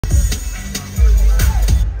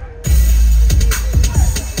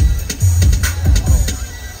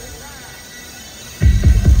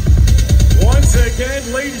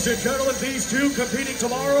ladies and gentlemen, these two competing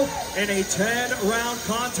tomorrow in a 10-round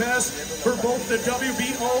contest for both the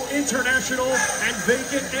WBO International and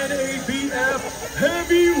vacant NABF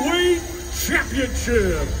Heavyweight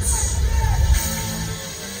Championships.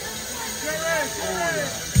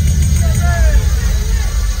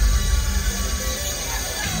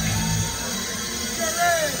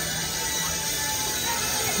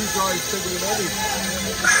 These guys taking it heavy.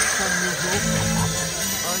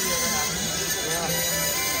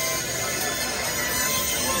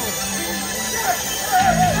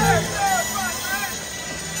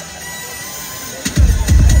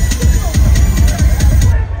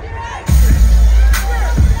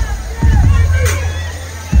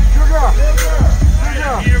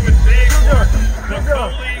 Here with big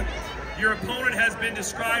Bakole. Your opponent has been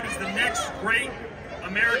described as the next great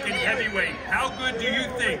American heavyweight. How good do you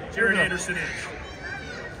think Jared Anderson is?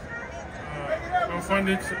 We'll find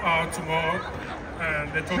it tomorrow,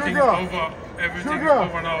 and they're talking over everything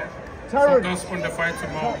over now. So just on the fight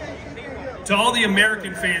tomorrow. To all the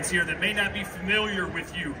American fans here that may not be familiar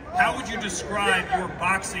with you, how would you describe your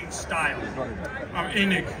boxing style? I'm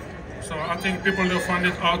unique, so I think people will find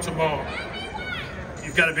it out tomorrow.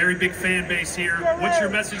 You've got a very big fan base here. What's your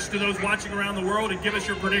message to those watching around the world, and give us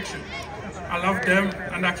your prediction? I love them,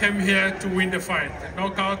 and I came here to win the fight.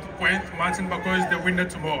 Knockout point, Martin Bakole is the winner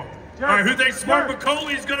tomorrow. All right, who thinks Smart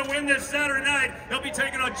Bakole is going to win this Saturday night? He'll be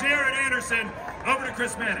taking on Jared Anderson. Over to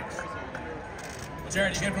Chris Mannix.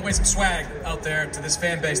 Jared, you're giving away some swag out there to this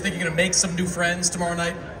fan base. Think you're going to make some new friends tomorrow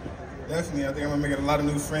night? Definitely. I think I'm going to make a lot of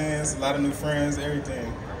new friends,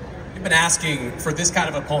 everything. You've been asking for this kind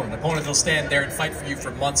of opponent that'll stand there and fight for you for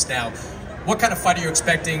months now. What kind of fight are you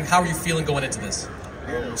expecting? How are you feeling going into this?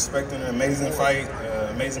 I'm expecting an amazing fight,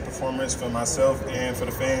 amazing performance for myself and for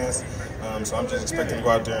the fans. So I'm just expecting to go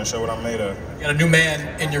out there and show what I'm made of. You got a new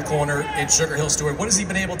man in your corner in Sugar Hill Stewart. What has he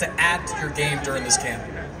been able to add to your game during this camp?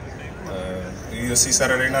 You'll see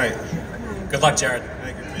Saturday night. Good luck, Jared.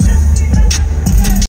 Thank you.